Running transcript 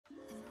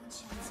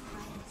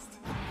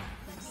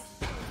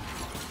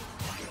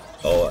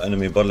Oh,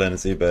 enemy bot lane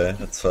is eBay,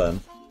 that's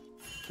fine.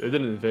 They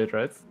didn't invade,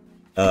 right?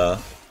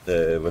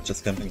 They were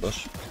just camping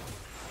bush.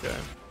 Okay.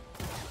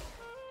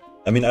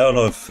 I mean, I don't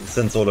know if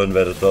Sin Solo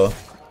invaded though.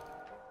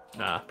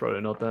 Nah,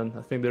 probably not then.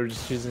 I think they're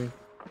just cheesing.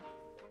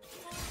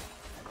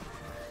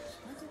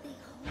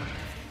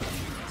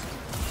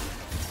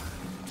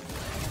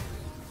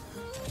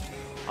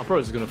 I'm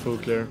probably just gonna full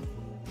clear.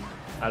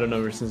 I don't know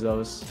ever since that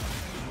was.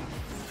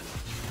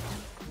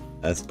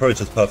 It's probably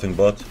just puffing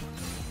bot.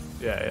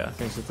 Yeah, I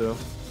think so too.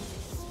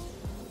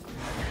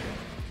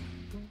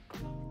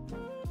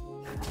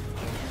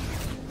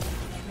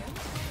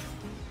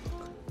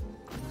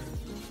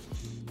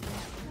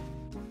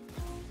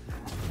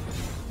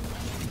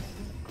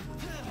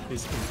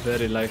 He's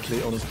very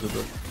likely on his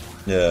blue.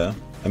 Yeah,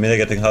 I mean they're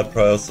getting hard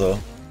prior, so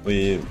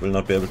we will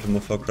not be able to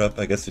move for crap.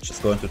 I guess we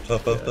just go into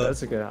top Yeah, after.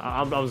 that's okay.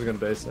 I'm just gonna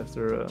base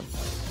after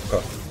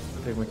Okay.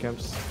 I take my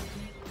camps.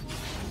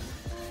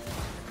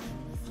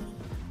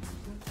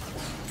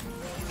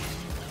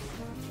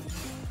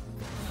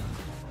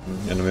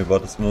 Enemy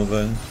bot is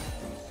moving.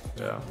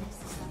 Yeah.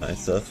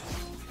 Nice stuff.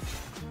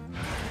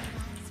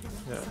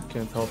 Yeah,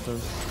 can't help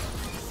him.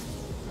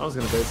 I was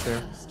gonna base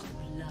here.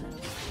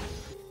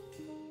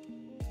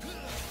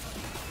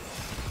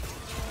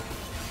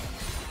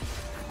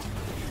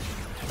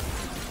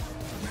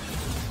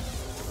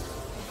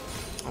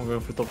 I'm going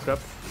for top crap.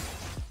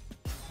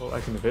 Oh,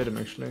 I can evade him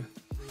actually.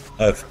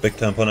 I have big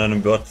temp on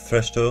enemy bot,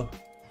 Thresh too.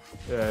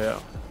 Yeah.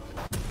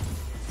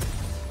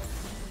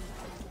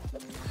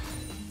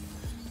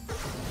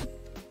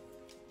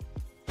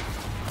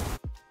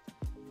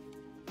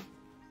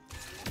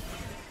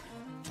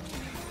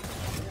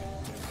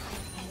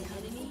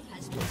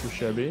 Not too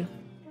shabby.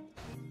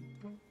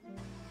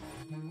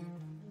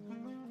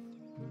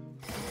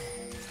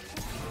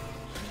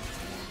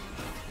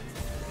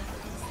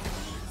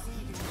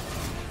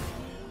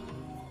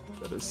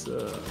 That is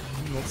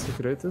not the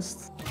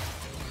greatest.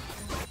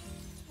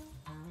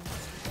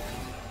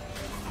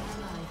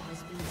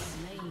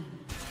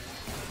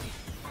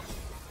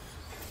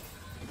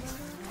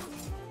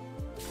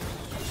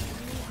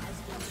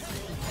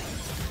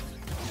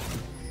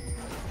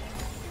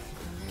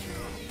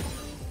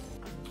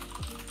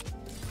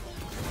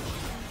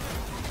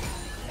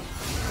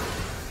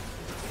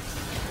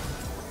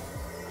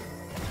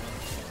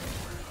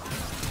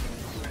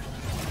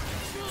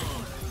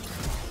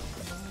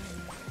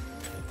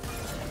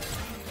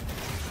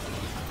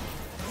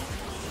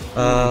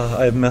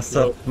 I messed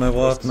up my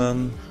ward,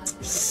 man.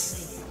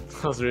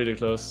 That was really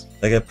close.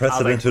 Like I pressed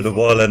it into the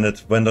wall and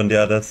it went on the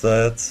other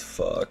side.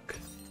 Fuck.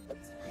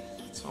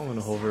 I'm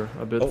gonna hover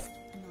a bit. Oh.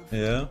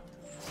 Yeah.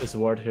 There's a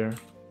ward here.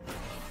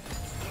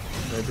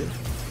 Maybe.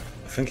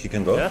 I think he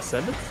can go. Yeah,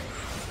 send it.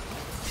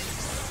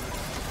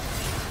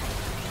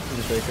 You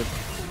can take it.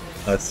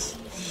 Nice.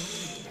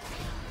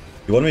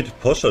 You want me to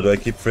push or do I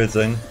keep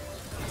freezing?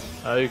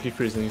 You keep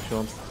freezing if you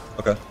want.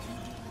 Okay.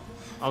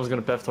 I was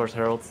gonna path towards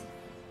Herald.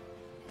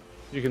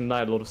 You can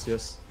deny a lot of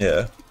CS.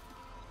 Yeah.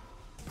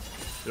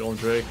 You're on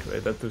Drake.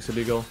 Wait, that looks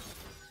illegal.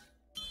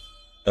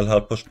 I'll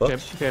hard push bot.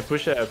 Okay,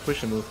 push a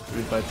move to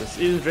refight this.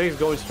 Either Drake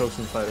go is focus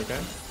on fight, okay?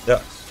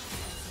 Yeah.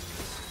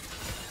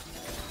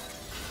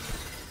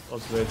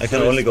 Also, wait, I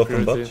can only go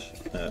from bot. Yeah.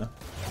 Yeah. Yeah,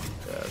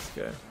 that's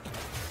okay.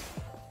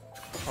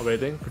 I'm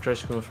waiting for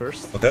Trash to come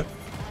first. Okay.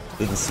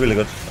 This is really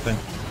good, I think.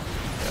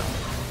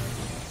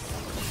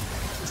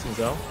 This one's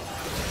out.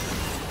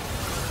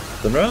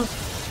 Dunra?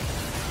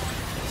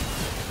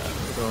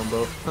 We're going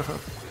both.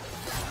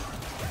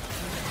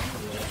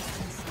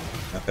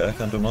 Okay, I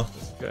can't do more.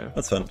 Okay.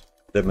 That's fine.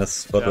 They miss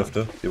spot Yeah. with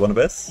two. You want a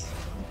base?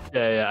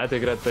 Yeah, I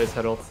take red base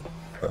Herald.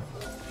 Okay.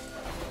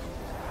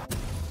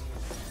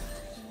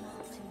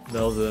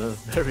 That was a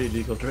very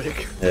illegal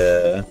Drake.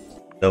 Yeah.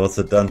 That was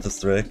a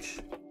dentist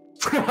trick.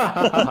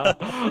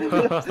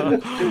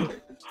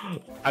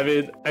 I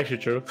mean, actually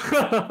true.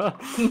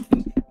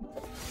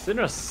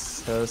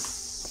 Sinras has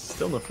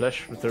still no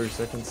flash for 30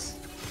 seconds.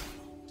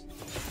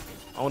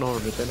 I wanna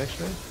hover mid lane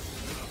actually.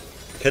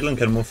 Caitlyn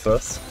can move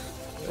first.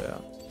 Yeah.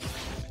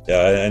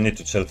 Yeah, I need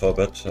to chill for a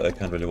bit. I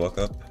can't really walk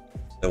up.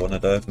 They wanna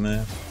dive me.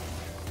 No.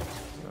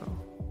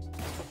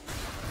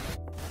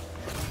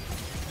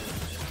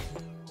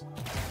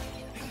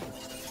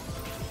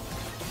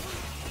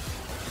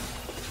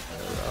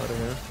 We're out of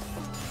here.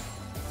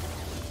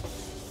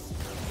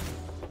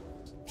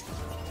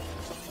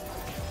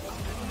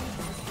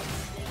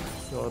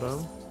 Got him.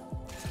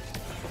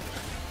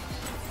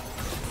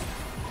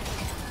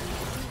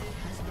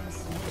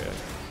 Okay.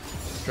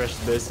 Trash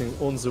basing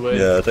on the way.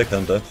 Yeah, they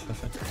can dive, I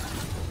think.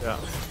 Yeah.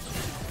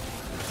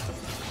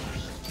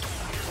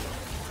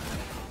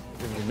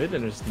 In the mid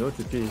lane there's no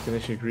TP, you can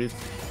actually greet.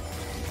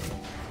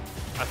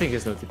 I think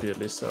it's no TP at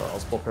least, so I'll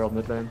spot Herald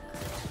mid lane.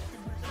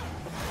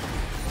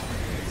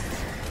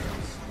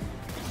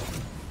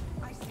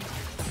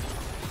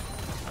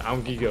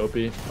 I'm Giga OP.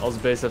 I was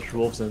based after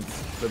Wolves and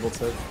double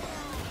set.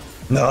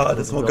 No,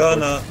 that's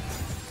Morgana!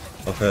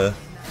 Okay.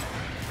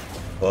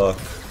 Fuck.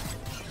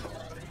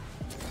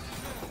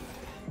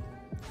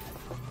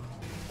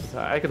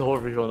 I can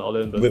hold if you want all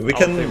in, but We I'll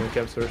can take my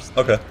camps first.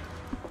 Okay.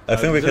 I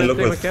think we can look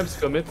with camps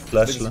commit.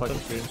 flash lantern.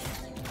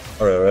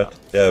 Alright.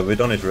 Yeah, we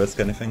don't need to risk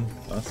anything,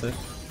 honestly.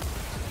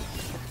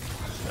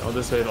 Yeah, on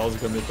this wave also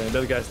go mid lane.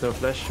 That guy's no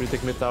flash. We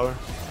take mid tower.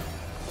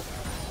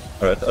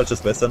 Alright, I'll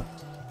just base then.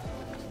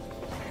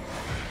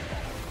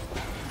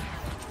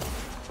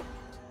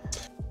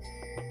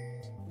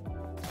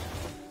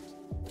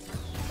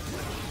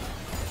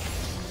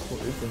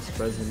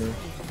 Surprisingly.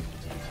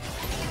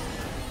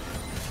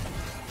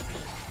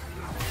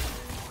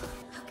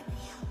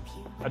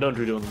 I don't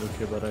really want to look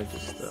here, but I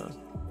just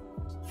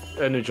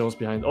New Jones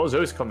behind. Oh,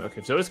 Zoe's coming. Okay,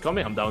 if Zoe's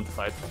coming, I'm down to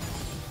fight.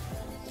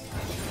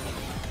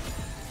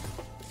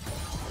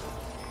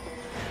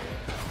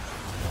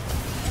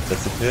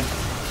 That's it here.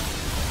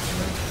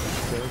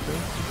 Okay.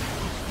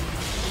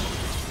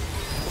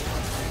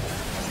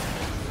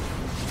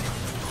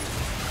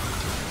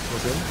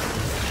 What's in?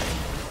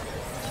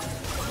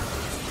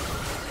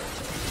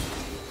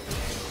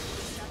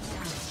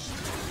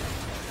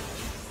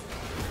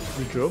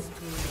 We drove.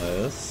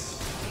 Yes.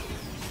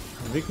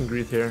 We can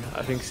greet here.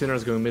 I think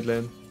Sinner's going mid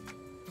lane.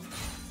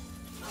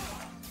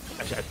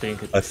 Actually,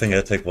 I think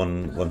I take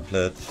one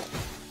plate.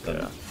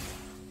 Yeah.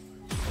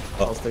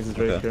 Oh, I'll take the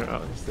Drake okay. here.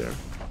 Oh, he's there.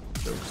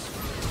 Jokes.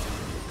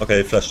 Okay,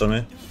 he flashed on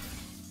me.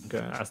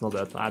 Okay, that's not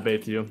bad. I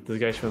bait you. This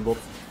guy should bot.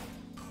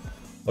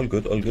 All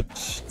good, all good.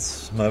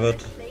 It's my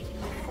bad.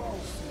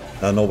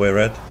 No way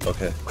red.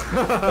 Okay.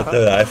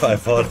 I thought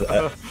for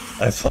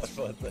a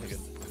second.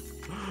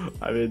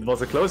 I mean, it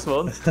was a close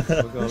one.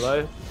 Not gonna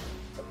lie.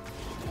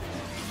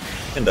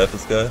 Can dive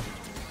this guy.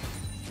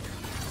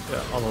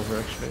 Yeah, I'm over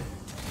actually.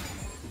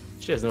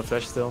 She has no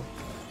flash still.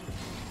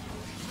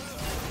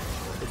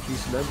 But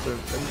use lantern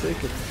and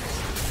take it.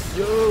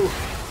 Yo!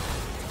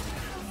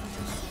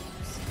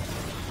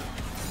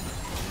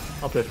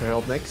 I'll play for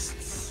help next.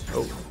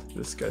 Oh,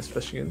 this guy's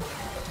flashing in.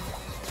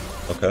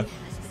 Okay.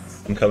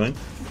 I'm coming.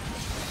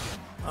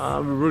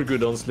 We're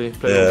good honestly.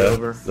 Play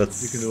whatever.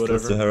 You can do whatever.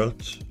 Let's do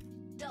Herald.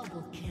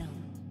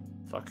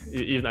 Fuck,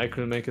 even I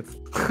couldn't make it.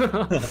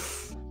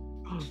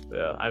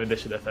 Yeah, I mean, they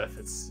should FF,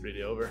 it's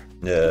really over.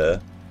 Yeah.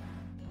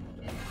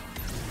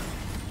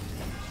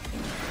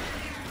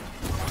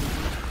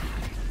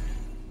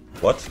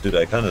 What? Dude,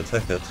 I can't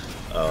attack it.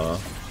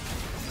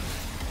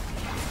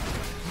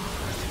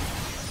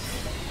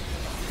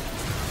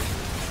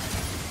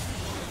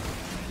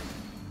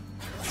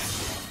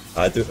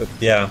 I do.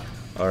 Yeah,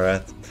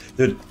 alright.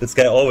 Dude, this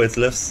guy always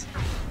lives.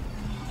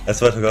 I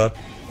swear to God.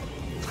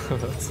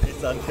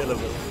 It's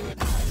unkillable.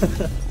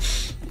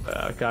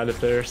 Kind of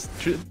players.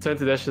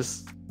 20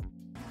 dashes.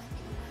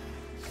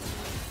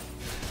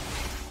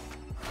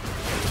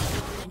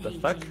 The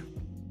fuck?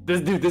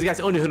 This guy's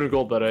only 100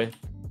 gold, by the way.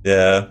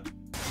 Yeah.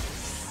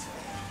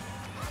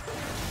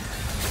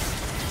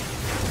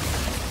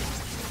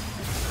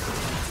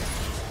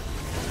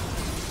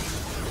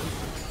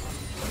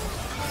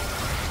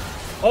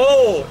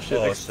 Oh! Shit,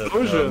 oh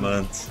explosion! Shit, oh,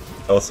 man.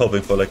 I was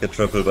hoping for like a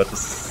triple, but it's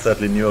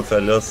sadly newer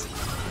failures.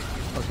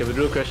 Okay, but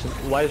real question,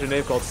 why is your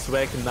name called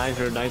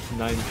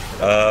Swag999?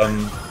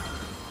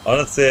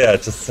 Honestly, I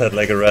just had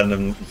like a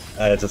random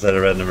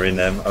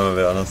rename, I'm gonna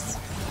be honest.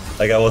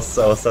 Like I was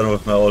done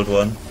with my old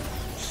one.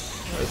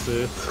 I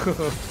see.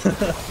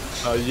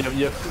 Oh, you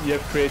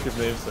have creative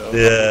names, so.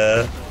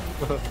 Yeah.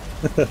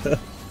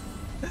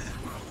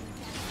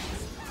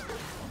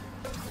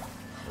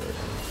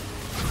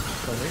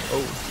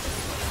 Oh.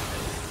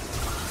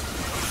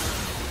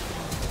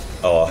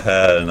 Oh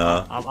hell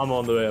no. I'm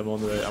on the way, I'm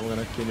I'm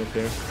gonna clean up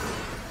here.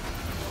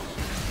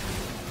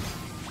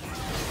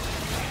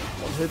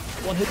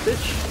 One hit,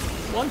 bitch.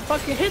 One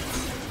fucking hit!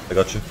 I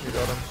got you. You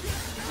got him.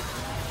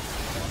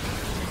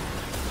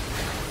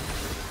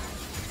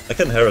 I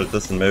can herald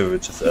this and maybe we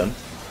just end.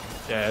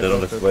 Yeah, they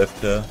don't have wave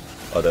clear.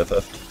 Oh, they have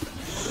F.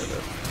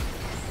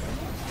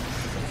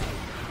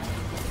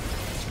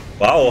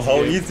 Wow,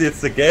 how easy it's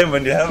the game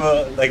when you have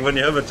a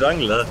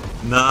jungler.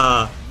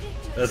 Nah,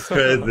 that's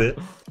crazy.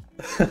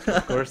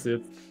 Of course,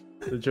 dude.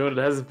 The Joe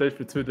that hasn't played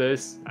for 2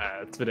 days.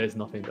 2 days,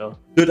 nothing though.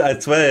 Dude, I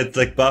swear it's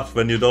like buff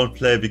when you don't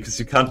play because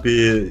you can't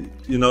be,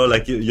 you know,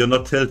 like you're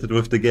not tilted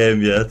with the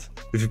game yet.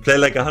 If you play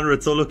like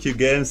 100 solo queue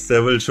games,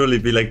 there will surely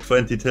be like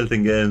 20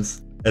 tilting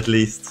games, at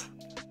least.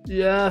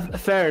 Yeah,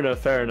 fair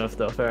enough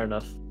though, fair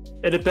enough.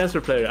 It depends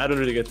per player, I don't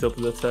really get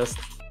tilted that fast.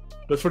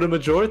 But for the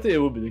majority, it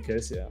would be the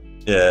case, yeah.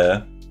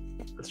 Yeah.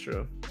 That's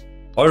true.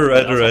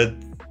 Alright, alright.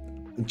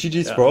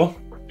 GG's, yeah. Bro.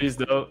 Peace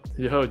though.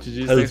 Yo,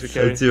 GG's, thanks for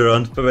carrying. I'll see you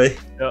around, bye bye.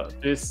 Yeah,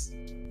 peace.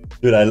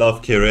 Dude, I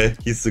love KIREI,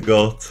 he's the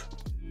GOAT.